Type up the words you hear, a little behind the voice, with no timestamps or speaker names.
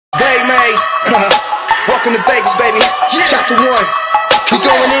Welcome to Vegas, baby. Chapter 1. We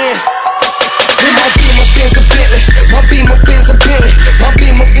going in. My Beamer, Benz, a Bentley. My Beamer, Benz, a Bentley. My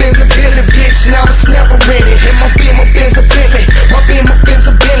Beamer, Benz, a Bentley, bitch. Now it's never rented. And my Beamer, Benz, a Bentley. My Beamer, Benz,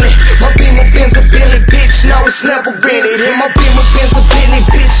 a Bentley. My Beamer, Benz, a Bentley, bitch. Now it's never rented. And my Beamer, Benz, a Bentley,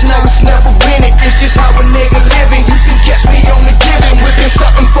 bitch. Now it's never rented. This just how a nigga living. You can catch me on the giving, whipping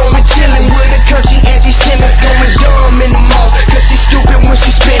something for me, chilling with a country Angie Simmons, going dumb in the mall. Cause she stupid when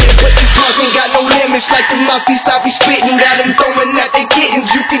she spinning, but the cars ain't got no limits. Like the mouthpiece I be spitting, got them throwing out they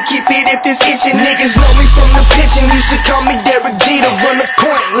kittens. You can keep it if it's itching. Niggas know me from the pitching, used to call me Derek Jeter. Run the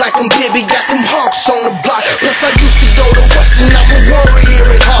point like I'm Bibby, got them hawks on the block. Plus I used to go to Western, I'm a warrior.